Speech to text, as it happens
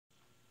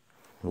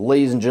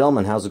Ladies and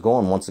gentlemen, how's it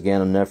going? Once again,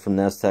 I'm Ned from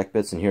Tech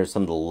Bits, and here's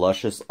some of the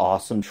luscious,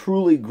 awesome,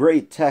 truly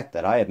great tech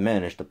that I have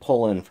managed to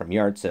pull in from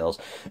yard sales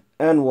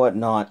and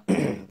whatnot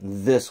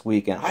this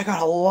weekend. I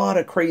got a lot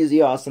of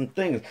crazy, awesome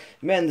things.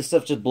 Man, this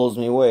stuff just blows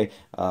me away.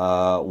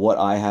 What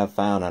I have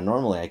found, and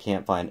normally I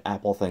can't find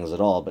Apple things at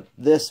all, but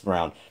this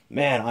round,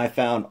 man, I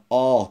found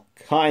all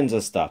kinds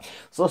of stuff.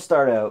 So let's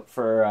start out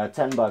for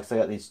 10 bucks. I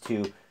got these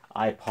two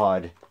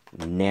iPod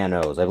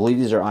Nanos. I believe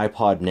these are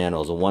iPod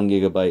Nanos, a 1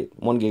 gigabyte,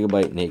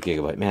 and 8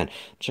 gigabyte. Man,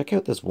 check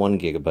out this 1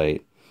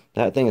 gigabyte.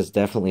 That thing has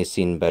definitely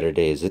seen better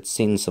days. It's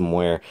seen some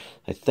wear.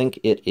 I think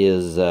it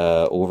is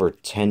over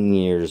 10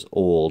 years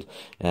old,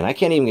 and I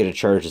can't even get a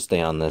charge to stay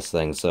on this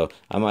thing, so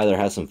I'm either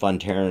have some fun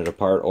tearing it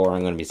apart or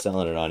I'm going to be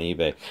selling it on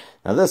eBay.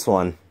 Now this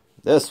one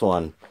is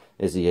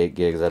the 8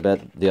 gigs. I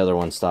bet the other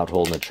one stopped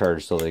holding the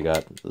charge, so they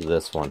got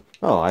this one.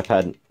 Oh,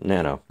 iPad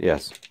Nano.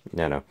 Yes,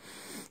 Nano.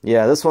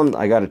 Yeah, this one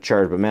I got a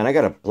charge, but man, I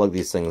got to plug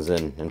these things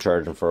in and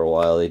charge them for a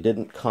while. They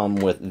didn't come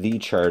with the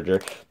charger,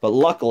 but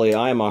luckily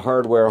I'm a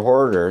hardware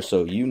hoarder,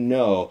 so you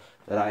know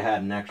that I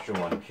had an extra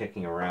one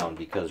kicking around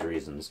because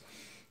reasons.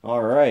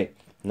 Alright,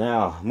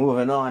 now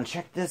moving on.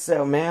 Check this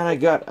out, man. I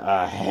got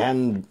a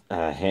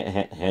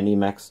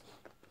Handymex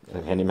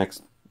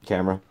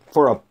camera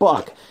for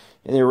 $1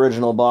 in the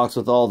original box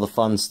with all the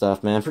fun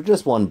stuff, man. For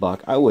just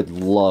 $1, I would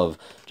love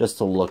just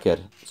to look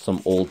at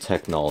some old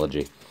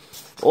technology.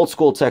 Old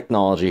school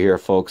technology here,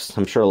 folks.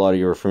 I'm sure a lot of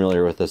you are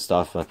familiar with this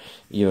stuff.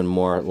 Even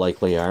more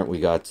likely aren't. We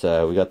got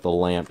the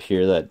lamp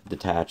here that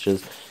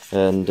detaches,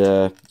 and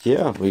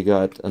yeah, we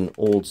got an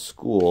old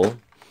school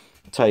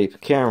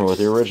type camera with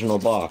the original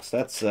box.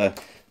 That's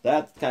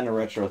that kind of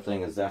retro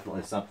thing is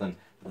definitely something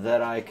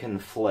that I can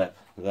flip.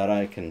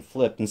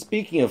 And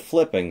speaking of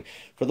flipping,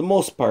 for the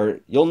most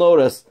part, you'll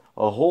notice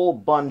a whole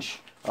bunch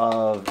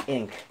of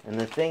ink. And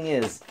the thing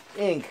is,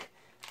 ink.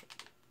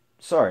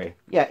 Sorry,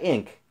 yeah,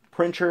 ink.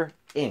 Printer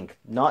ink,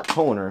 not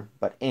toner,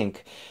 but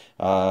ink.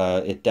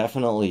 It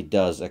definitely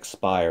does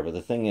expire, but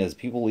the thing is,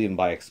 people even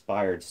buy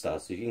expired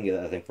stuff, so you can get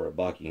that thing for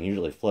 $1. You can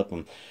usually flip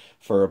them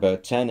for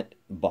about 10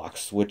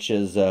 bucks, which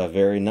is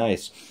very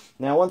nice.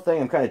 Now, one thing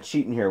I'm kind of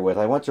cheating here with,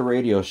 I went to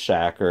Radio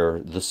Shack,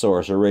 or The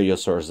Source, or Radio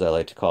Source as I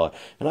like to call it,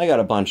 and I got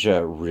a bunch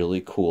of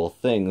really cool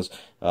things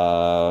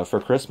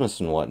for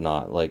Christmas and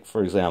whatnot. Like,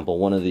 for example,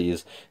 one of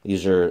these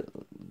are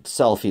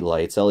selfie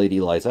lights, LED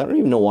lights. I don't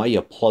even know why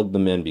you plug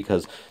them in,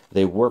 because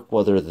they work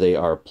whether they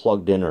are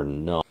plugged in or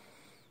not.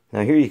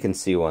 Now here you can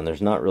see one.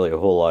 There's not really a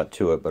whole lot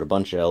to it, but a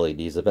bunch of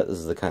LEDs. I bet this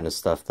is the kind of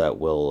stuff that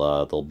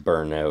will they'll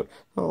burn out.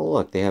 Oh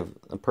look, they have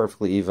a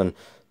perfectly even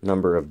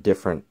number of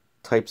different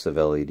types of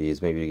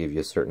LEDs, maybe to give you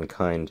a certain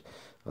kind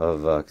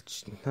of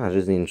it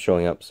isn't even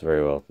showing up so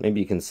very well. Maybe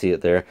you can see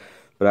it there,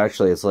 but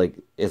actually it's like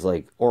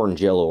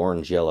orange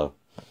yellow,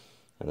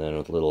 and then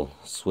with a little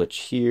switch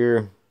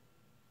here.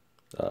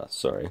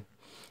 Sorry.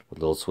 With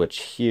a little switch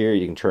here,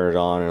 you can turn it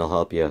on and it'll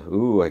help you.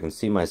 Ooh, I can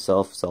see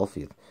myself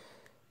selfie.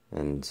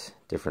 And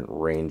different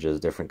ranges,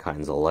 different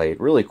kinds of light.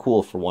 Really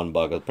cool for $1.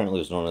 Apparently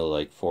it was normally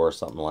like $4 or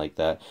something like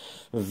that.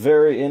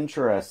 Very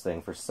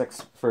interesting. For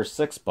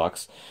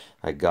 $6,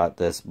 I got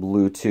this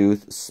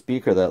Bluetooth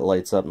speaker that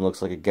lights up and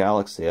looks like a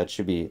galaxy. That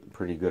should be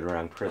pretty good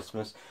around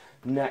Christmas.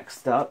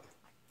 Next up,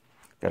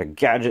 got a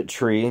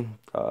gadgetry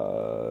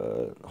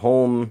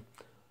home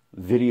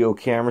video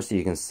camera, so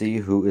you can see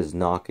who is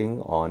knocking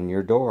on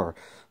your door.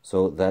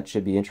 So that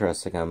should be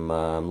interesting.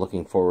 I'm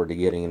looking forward to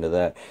getting into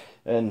that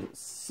and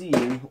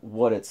seeing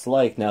what it's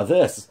like. Now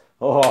this,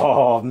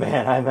 oh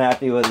man, I'm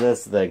happy with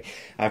this thing.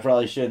 I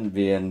probably shouldn't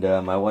be, and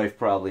my wife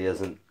probably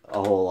isn't a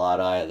whole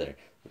lot either.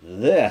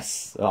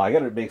 This, oh, I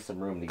gotta make some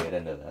room to get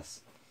into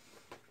this.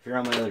 If you're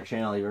on my other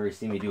channel, you've already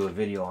seen me do a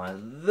video on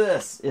it.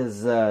 This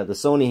is the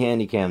Sony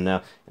Handycam.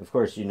 Now, of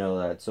course, you know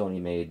that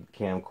Sony made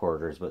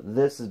camcorders, but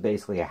this is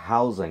basically a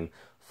housing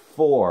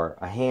for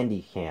a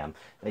Handycam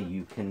that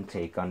you can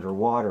take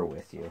underwater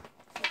with you.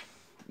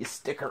 You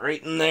stick it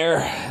right in there,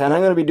 and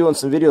I'm going to be doing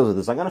some videos with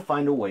this. I'm going to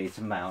find a way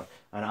to mount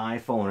an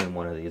iPhone in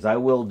one of these. I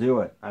will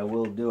do it. I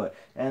will do it.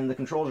 And the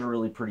controls are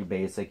really pretty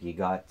basic. You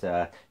got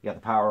the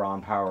power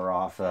on, power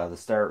off, the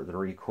start, the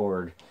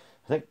record.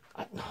 I think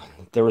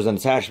there was an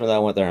attachment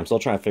that went there. I'm still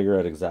trying to figure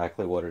out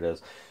exactly what it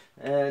is.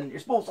 And you're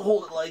supposed to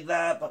hold it like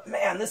that, but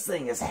man, this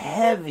thing is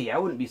heavy. I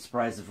wouldn't be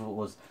surprised if it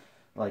was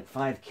like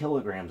 5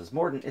 kilograms. It's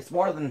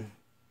more than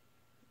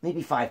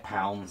maybe 5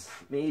 pounds.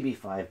 Maybe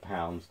 5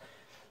 pounds.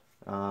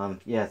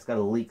 Yeah, it's got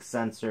a leak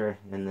sensor,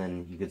 and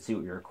then you can see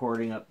what you're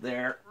recording up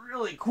there.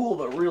 Really cool,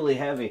 but really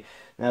heavy.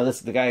 Now,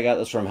 the guy I got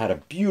this from had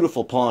a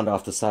beautiful pond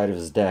off the side of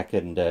his deck,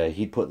 and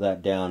he'd put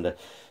that down to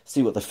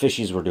see what the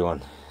fishies were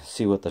doing.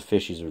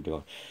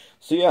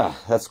 So yeah,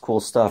 that's cool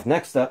stuff.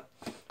 Next up,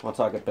 I'll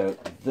talk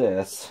about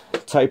this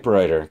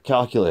typewriter,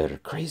 calculator.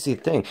 Crazy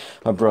thing.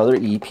 My brother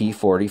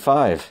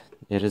EP45.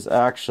 It is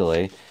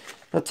actually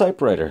a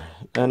typewriter,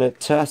 and it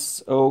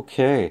tests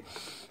okay.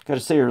 Gotta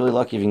say, you're really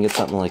lucky if you can get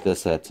something like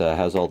this that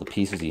has all the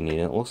pieces you need.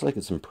 And it looks like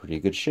it's in pretty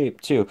good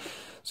shape, too.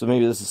 So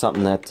maybe this is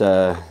something that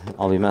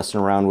I'll be messing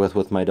around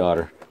with my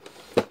daughter.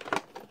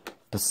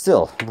 But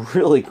still,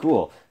 really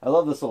cool. I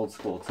love this old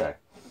school tech.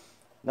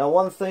 Now,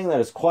 one thing that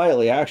is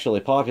quietly actually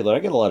popular, I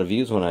get a lot of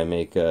views when I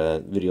make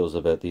videos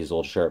about these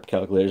old Sharp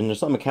calculators, and there's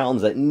some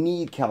accountants that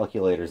need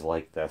calculators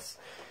like this.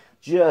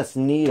 Just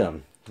need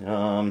them.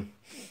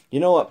 You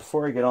know what,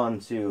 before I get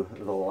on to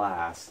the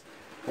last,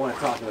 I want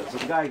to talk about, so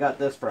the guy I got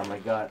this from, I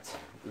got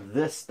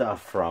this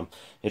stuff from,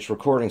 it's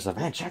recording stuff.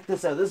 Man, check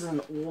this out. This is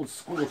an old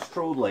school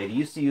strobe light. He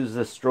used to use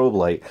this strobe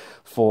light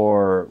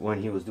for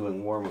when he was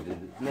doing war movies.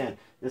 Man,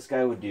 this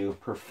guy would do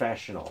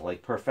professional,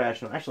 like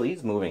professional. Actually,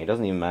 he's moving. It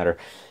doesn't even matter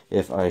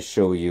if I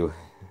show you.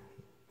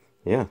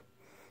 Yeah,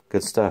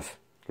 good stuff.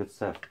 Good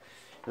stuff.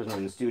 There's no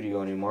in the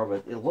studio anymore,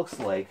 but it looks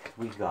like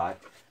we got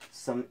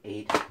some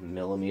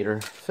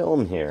 8mm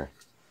film here,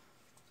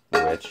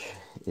 which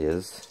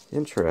is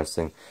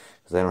interesting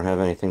because I don't have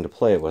anything to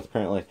play it with.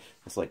 Apparently,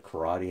 it's like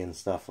karate and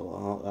stuff.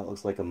 Oh, that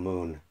looks like a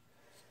moon.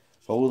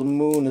 Oh, the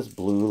moon is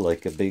blue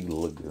like a big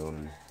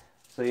lagoon.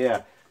 So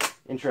yeah,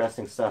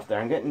 interesting stuff there.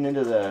 I'm getting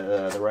into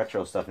the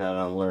retro stuff now that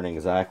I'm learning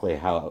exactly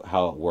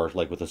how it works,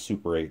 like with the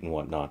Super 8 and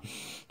whatnot.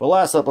 But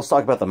last up, let's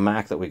talk about the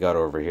Mac that we got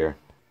over here.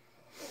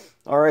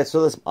 Alright,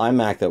 so this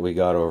iMac that we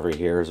got over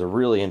here is a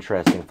really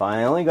interesting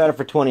find. I only got it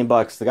for 20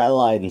 bucks. The guy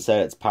lied and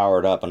said it's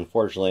powered up.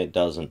 Unfortunately, it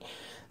doesn't.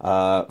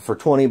 For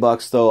 20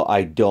 bucks, though,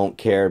 I don't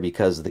care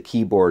because the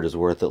keyboard is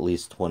worth at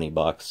least 20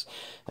 bucks.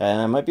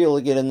 And I might be able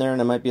to get in there and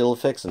I might be able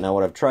to fix it. Now,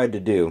 what I've tried to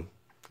do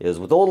is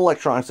with old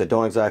electronics that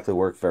don't exactly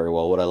work very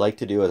well, what I like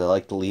to do is I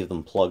like to leave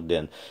them plugged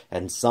in,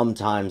 and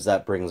sometimes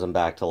that brings them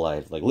back to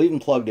life. Like, leave them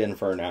plugged in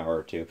for an hour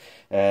or two,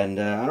 and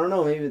I don't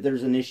know, maybe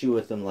there's an issue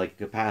with them, like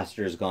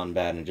capacitor's gone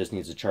bad and it just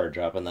needs to charge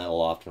up, and that'll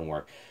often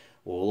work.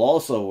 What will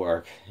also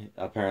work,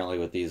 apparently,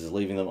 with these is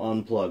leaving them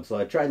unplugged. So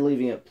I tried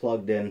leaving it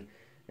plugged in,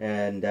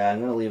 and I'm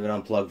going to leave it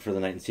unplugged for the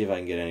night and see if I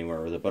can get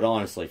anywhere with it. But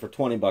honestly, for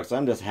 20 bucks,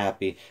 I'm just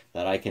happy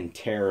that I can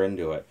tear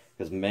into it.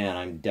 Because, man,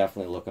 I'm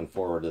definitely looking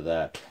forward to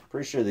that.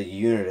 Pretty sure the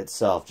unit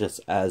itself, just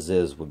as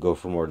is, would go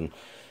for more than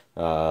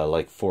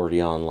like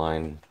 40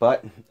 online.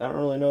 But I don't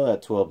really know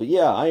that too well. But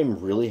yeah, I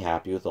am really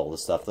happy with all the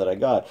stuff that I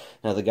got.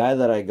 Now, the guy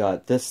that I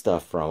got this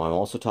stuff from, I'm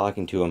also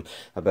talking to him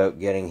about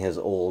getting his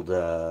old,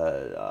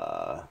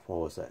 what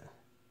was that?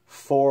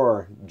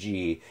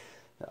 4G.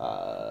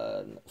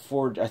 I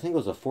think it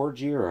was a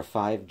 4G or a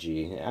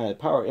 5G.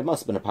 Power. It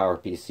must have been a Power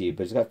PC,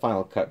 but he's got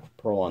Final Cut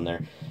Pro on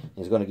there.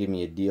 He's going to give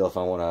me a deal if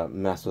I want to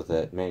mess with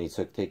it. Man, he's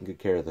taking good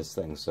care of this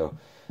thing. So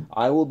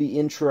I will be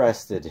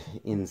interested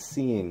in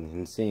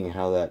seeing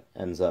how that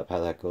ends up, how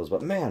that goes.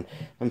 But man,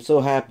 I'm so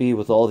happy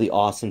with all the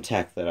awesome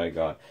tech that I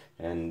got,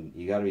 and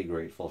you got to be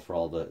grateful for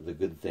all the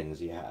good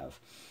things you have.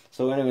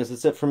 So anyways,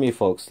 that's it for me,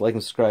 folks. Like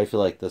and subscribe if you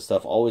like this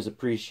stuff. Always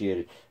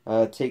appreciated.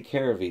 Take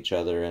care of each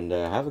other, and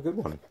have a good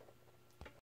one.